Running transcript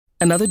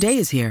Another day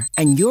is here,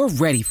 and you're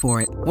ready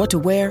for it. What to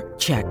wear?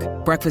 Check.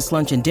 Breakfast,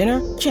 lunch, and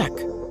dinner? Check.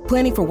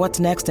 Planning for what's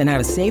next and how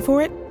to save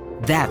for it?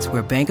 That's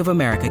where Bank of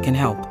America can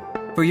help.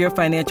 For your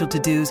financial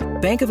to-dos,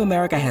 Bank of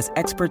America has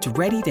experts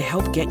ready to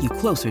help get you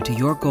closer to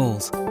your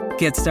goals.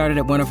 Get started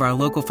at one of our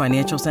local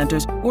financial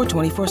centers or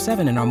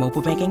 24/7 in our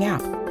mobile banking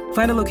app.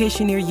 Find a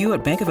location near you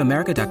at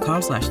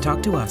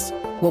bankofamerica.com/talktous.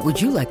 What would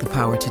you like the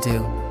power to do?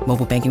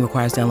 Mobile banking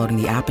requires downloading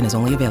the app and is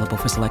only available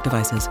for select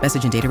devices.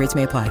 Message and data rates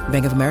may apply.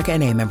 Bank of America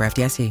N.A., member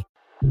FDIC.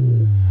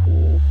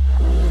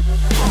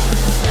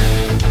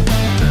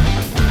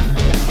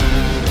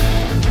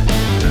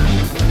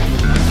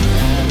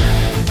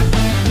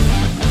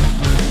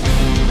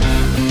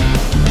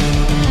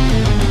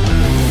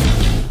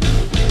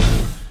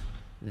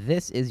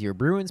 This is your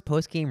Bruins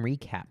post-game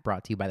recap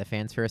brought to you by the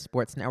Fans First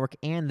Sports Network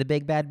and the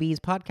Big Bad Bees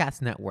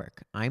Podcast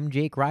Network. I'm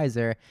Jake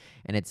Reiser,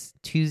 and it's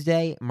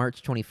Tuesday,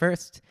 March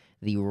 21st.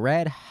 The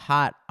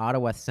red-hot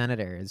Ottawa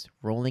Senators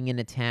rolling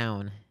into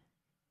town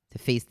to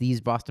face these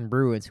Boston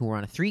Bruins, who are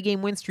on a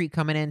 3-game win streak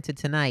coming into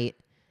tonight.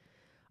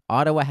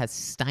 Ottawa has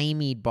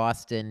stymied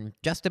Boston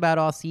just about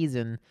all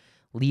season,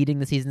 leading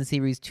the season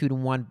series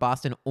 2-1.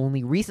 Boston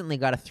only recently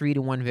got a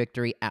 3-1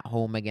 victory at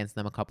home against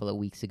them a couple of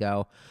weeks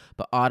ago.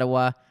 But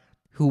Ottawa,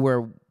 who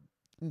were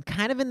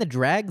kind of in the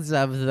dregs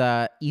of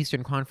the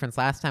Eastern Conference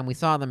last time we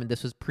saw them, and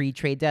this was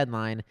pre-trade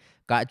deadline,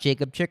 got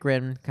Jacob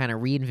Chikrin, kind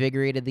of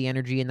reinvigorated the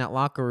energy in that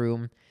locker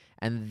room,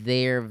 and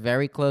they're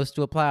very close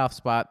to a playoff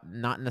spot.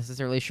 Not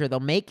necessarily sure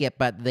they'll make it,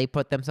 but they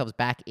put themselves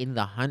back in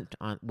the hunt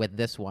with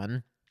this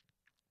one.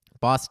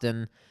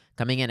 Boston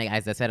coming in,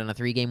 as I said, on a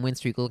 3-game win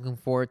streak, looking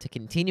forward to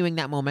continuing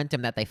that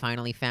momentum that they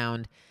finally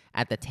found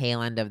at the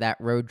tail end of that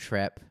road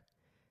trip.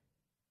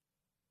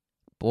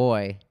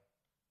 Boy,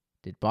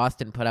 did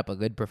Boston put up a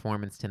good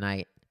performance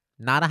tonight.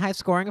 Not a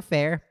high-scoring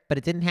affair, but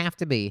it didn't have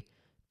to be.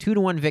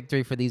 2-1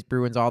 victory for these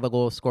Bruins, all the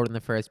goals scored in the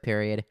first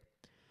period.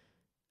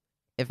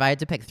 If I had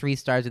to pick 3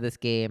 stars of this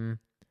game,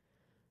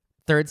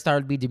 third star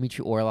would be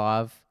Dmitry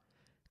Orlov.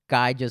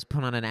 Guy just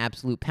put on an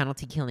absolute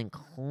penalty-killing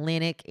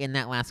clinic in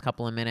that last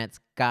couple of minutes.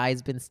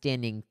 Guy's been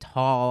standing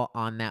tall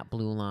on that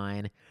blue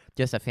line.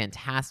 Just a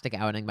fantastic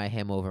outing by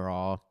him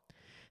overall.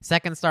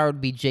 Second star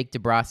would be Jake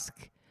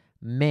DeBrusk.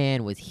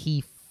 Man, was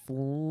he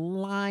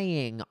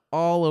flying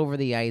all over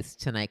the ice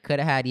tonight. Could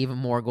have had even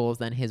more goals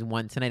than his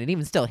one tonight. And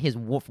even still, his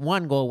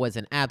one goal was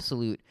an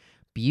absolute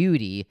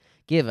beauty.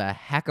 Give a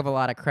heck of a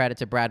lot of credit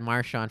to Brad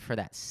Marchand for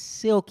that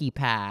silky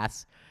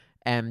pass.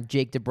 And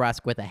Jake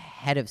DeBrusk with a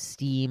head of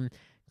steam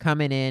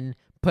coming in,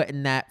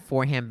 putting that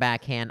forehand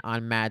backhand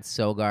on Mads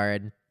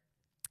Søgaard.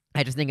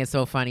 I just think it's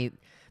so funny.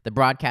 The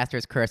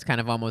broadcaster's curse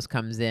kind of almost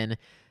comes in.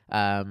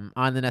 On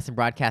the NESN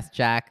broadcast,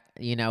 Jack,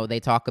 they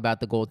talk about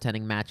the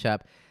goaltending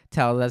matchup.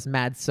 Tells us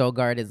Mads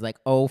Søgaard is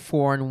like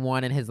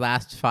 0-4-1 in his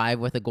last 5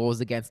 with a goals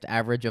against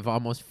average of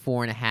almost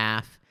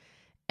 4.5.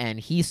 And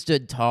he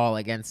stood tall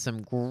against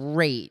some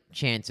great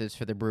chances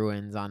for the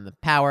Bruins on the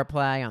power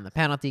play, on the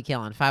penalty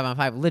kill, on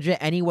 5-on-5. Legit,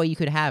 any way you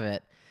could have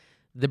it.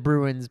 The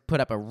Bruins put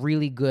up a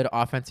really good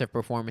offensive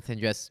performance and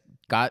just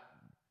got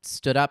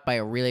stood up by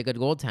a really good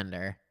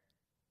goaltender.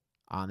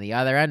 On the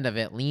other end of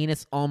it,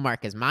 Linus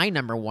Ullmark is my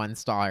number 1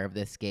 star of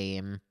this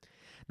game.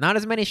 Not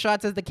as many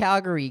shots as the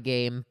Calgary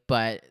game,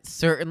 but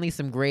certainly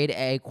some grade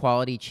A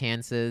quality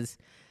chances.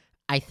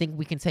 I think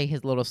we can say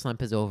his little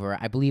slump is over.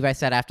 I believe I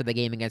said after the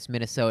game against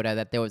Minnesota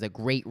that there was a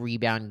great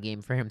rebound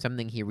game for him,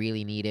 something he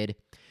really needed.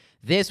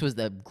 This was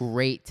the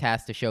great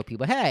test to show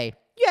people, hey,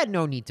 you had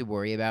no need to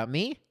worry about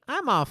me.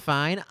 I'm all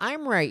fine.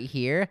 I'm right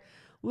here.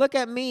 Look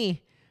at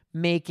me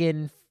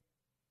making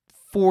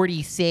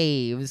 40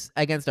 saves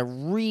against a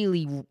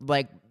really,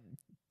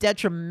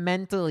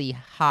 detrimentally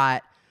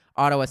hot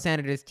Ottawa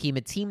Senators team,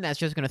 a team that's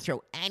just going to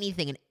throw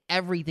anything and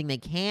everything they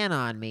can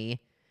on me,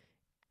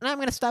 and I'm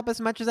going to stop as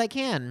much as I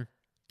can.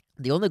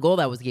 The only goal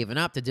that was given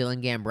up to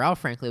Dylan Gambrell,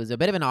 frankly, was a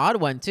bit of an odd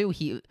one, too.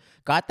 He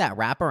got that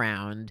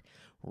wraparound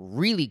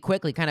really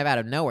quickly, kind of out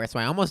of nowhere, so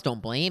I almost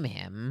don't blame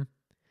him.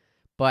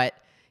 But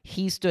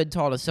he stood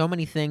tall to so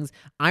many things.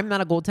 I'm not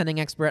a goaltending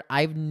expert.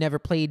 I've never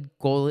played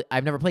goalie.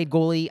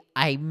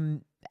 I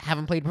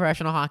haven't played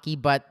professional hockey,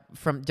 but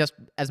from just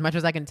as much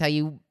as I can tell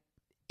you,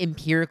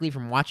 empirically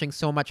from watching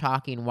so much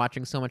hockey and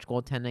watching so much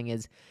goaltending,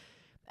 is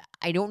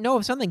I don't know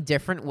if something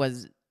different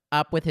was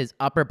up with his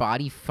upper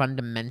body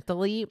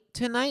fundamentally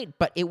tonight,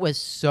 but it was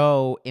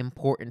so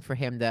important for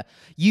him to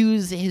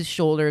use his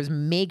shoulders,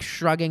 make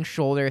shrugging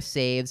shoulder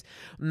saves,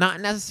 not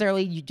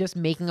necessarily just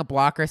making a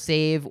blocker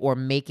save or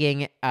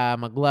making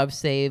a glove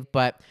save,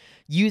 but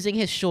using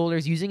his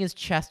shoulders, using his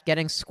chest,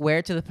 getting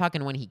square to the puck,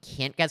 and when he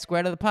can't get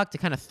square to the puck, to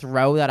kind of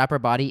throw that upper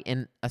body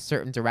in a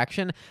certain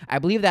direction. I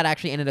believe that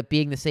actually ended up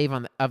being the save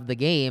of the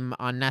game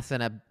on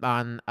NESN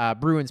on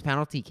Bruins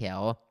penalty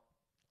kill.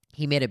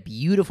 He made a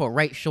beautiful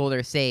right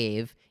shoulder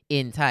save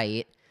in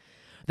tight.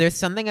 There's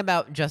something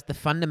about just the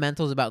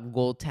fundamentals about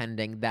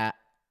goaltending that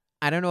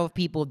I don't know if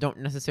people don't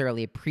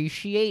necessarily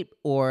appreciate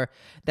or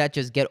that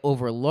just get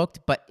overlooked,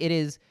 but it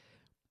is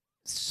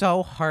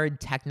so hard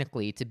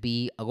technically to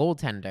be a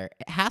goaltender.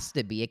 It has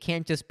to be. It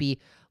can't just be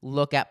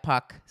look at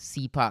puck,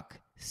 see puck,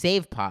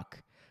 save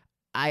puck.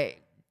 I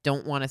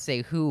don't want to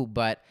say who,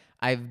 but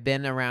I've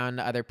been around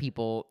other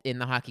people in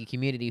the hockey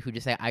community who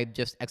just say, I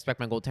just expect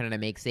my goaltender to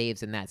make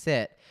saves and that's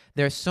it.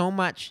 There's so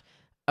much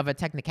of a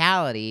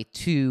technicality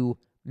to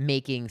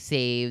making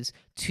saves,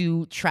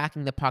 to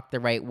tracking the puck the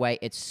right way.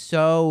 It's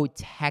so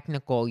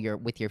technical. You're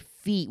with your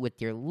feet,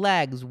 with your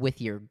legs, with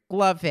your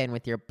glove hand,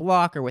 with your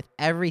blocker, with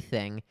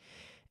everything.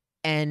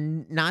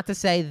 And not to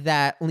say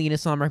that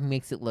Linus Ullmark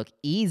makes it look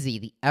easy.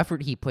 The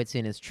effort he puts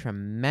in is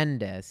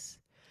tremendous.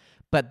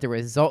 But the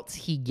results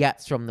he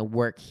gets from the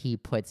work he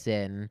puts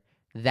in,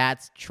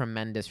 that's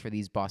tremendous for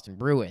these Boston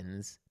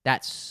Bruins.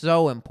 That's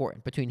so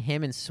important. Between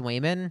him and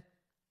Swayman,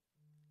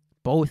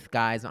 both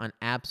guys on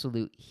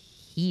absolute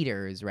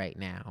heaters right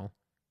now.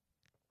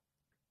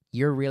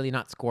 You're really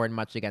not scoring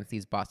much against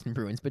these Boston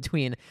Bruins.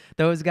 Between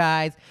those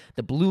guys,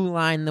 the blue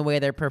line, the way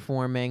they're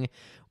performing.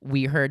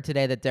 We heard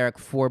today that Derek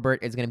Forbort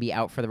is going to be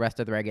out for the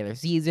rest of the regular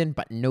season,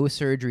 but no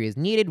surgery is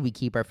needed. We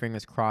keep our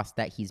fingers crossed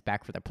that he's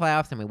back for the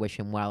playoffs, and we wish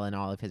him well in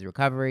all of his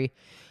recovery.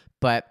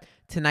 But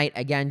tonight,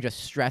 again,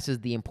 just stresses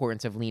the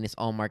importance of Linus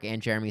Ullmark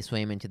and Jeremy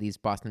Swayman to these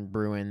Boston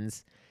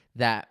Bruins,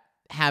 that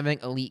having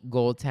elite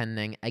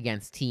goaltending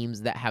against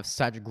teams that have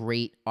such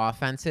great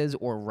offenses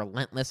or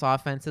relentless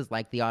offenses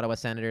like the Ottawa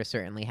Senators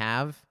certainly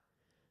have,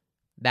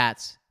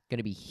 that's going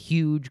to be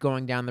huge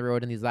going down the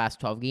road in these last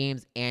 12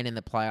 games and in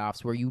the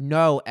playoffs, where you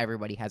know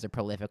everybody has a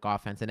prolific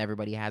offense and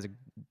everybody has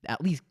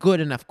at least good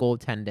enough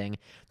goaltending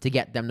to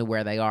get them to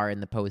where they are in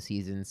the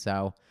postseason.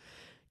 So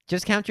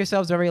just count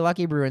yourselves very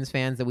lucky, Bruins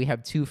fans, that we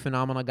have two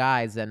phenomenal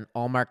guys, and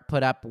Ullmark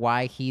put up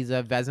why he's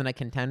a Vezina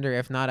contender,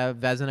 if not a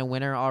Vezina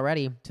winner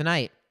already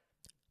tonight.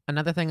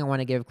 Another thing I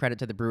want to give credit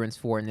to the Bruins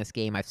for in this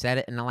game, I've said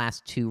it in the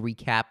last two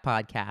recap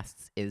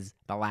podcasts, is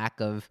the lack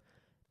of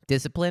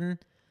discipline.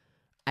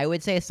 I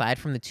would say aside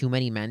from the too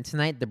many men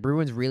tonight, the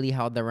Bruins really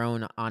held their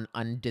own on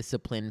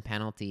undisciplined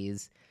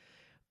penalties.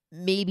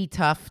 Maybe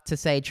tough to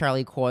say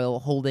Charlie Coyle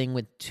holding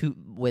with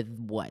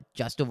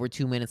just over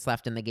 2 minutes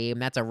left in the game.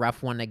 That's a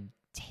rough one to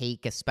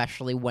take,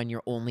 especially when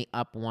you're only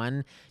up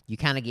one. You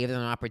kind of gave them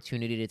an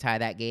opportunity to tie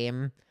that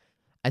game.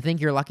 I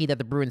think you're lucky that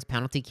the Bruins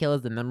penalty kill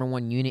is the number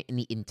one unit in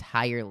the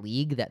entire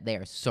league, that they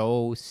are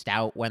so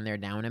stout when they're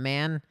down a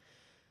man.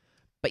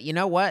 But you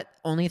know what?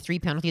 Only 3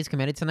 penalties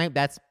committed tonight.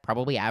 That's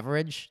probably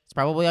average. It's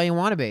probably all you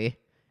want to be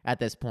at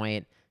this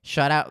point. They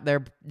shut out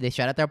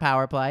their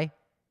power play.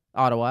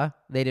 Ottawa.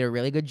 They did a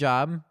really good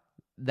job.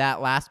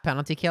 That last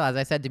penalty kill, as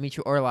I said,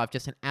 Dmitry Orlov,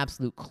 just an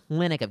absolute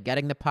clinic of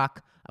getting the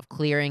puck, of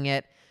clearing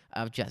it,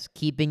 of just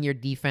keeping your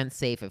defense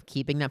safe, of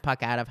keeping that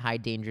puck out of high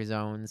danger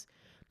zones.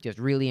 Just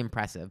really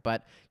impressive.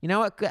 But you know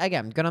what?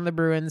 Again, good on the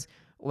Bruins.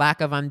 Lack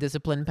of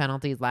undisciplined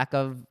penalties, lack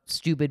of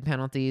stupid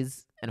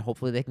penalties, and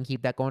hopefully they can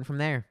keep that going from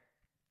there.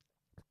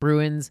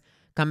 Bruins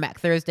come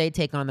back Thursday,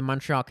 take on the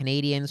Montreal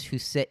Canadiens, who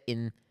sit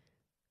in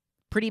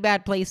pretty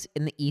bad place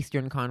in the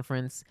Eastern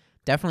Conference.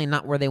 Definitely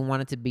not where they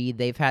wanted to be.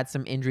 They've had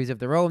some injuries of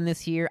their own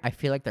this year. I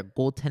feel like their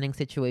goaltending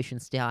situation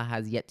still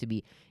has yet to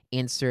be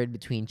answered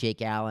between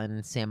Jake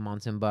Allen, Sam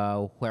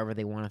Montembeault, whoever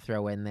they want to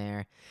throw in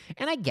there.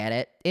 And I get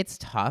it. It's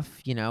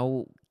tough, you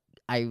know.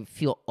 I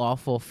feel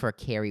awful for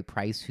Carey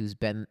Price, who's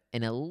been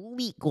an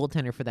elite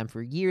goaltender for them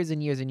for years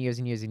and years and years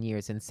and years and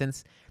years. And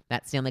since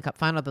that Stanley Cup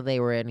final that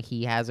they were in,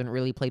 he hasn't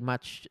really played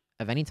much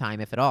of any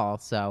time, if at all.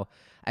 So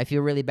I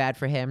feel really bad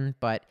for him.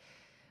 But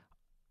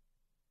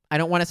I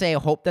don't want to say I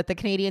hope that the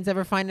Canadiens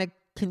ever find a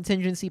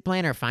contingency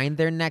plan or find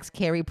their next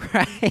Carey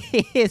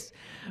Price.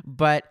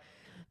 But,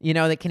 you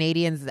know, the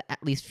Canadiens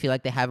at least feel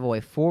like they have a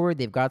way forward.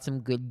 They've got some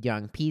good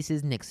young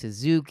pieces. Nick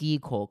Suzuki,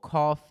 Cole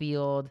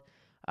Caulfield.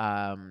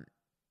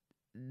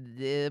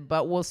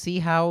 But we'll see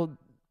how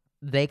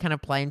they kind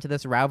of play into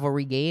this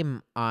rivalry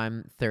game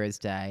on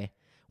Thursday.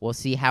 We'll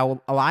see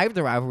how alive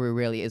the rivalry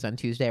really is on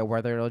Tuesday, or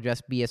whether it'll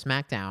just be a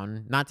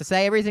smackdown. Not to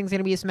say everything's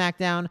going to be a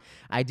smackdown.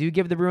 I do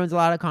give the Bruins a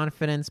lot of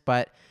confidence,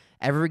 but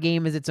every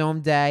game is its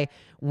own day.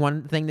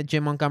 One thing that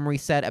Jim Montgomery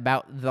said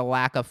about the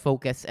lack of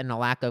focus and the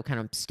lack of kind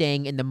of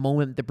staying in the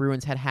moment the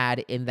Bruins had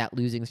in that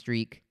losing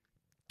streak.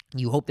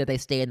 You hope that they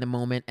stay in the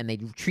moment and they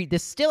treat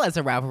this still as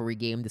a rivalry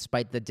game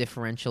despite the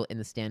differential in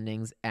the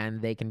standings,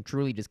 and they can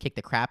truly just kick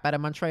the crap out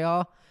of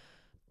Montreal.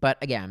 But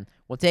again,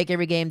 we'll take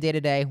every game day to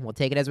day. We'll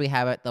take it as we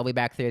have it. They'll be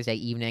back Thursday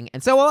evening,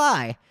 and so will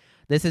I.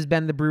 This has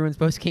been the Bruins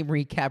post-game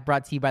recap,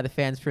 brought to you by the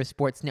Fans First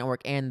Sports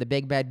Network and the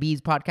Big Bad Bees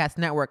Podcast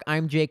Network.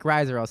 I'm Jake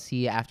Reiser. I'll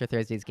see you after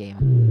Thursday's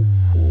game.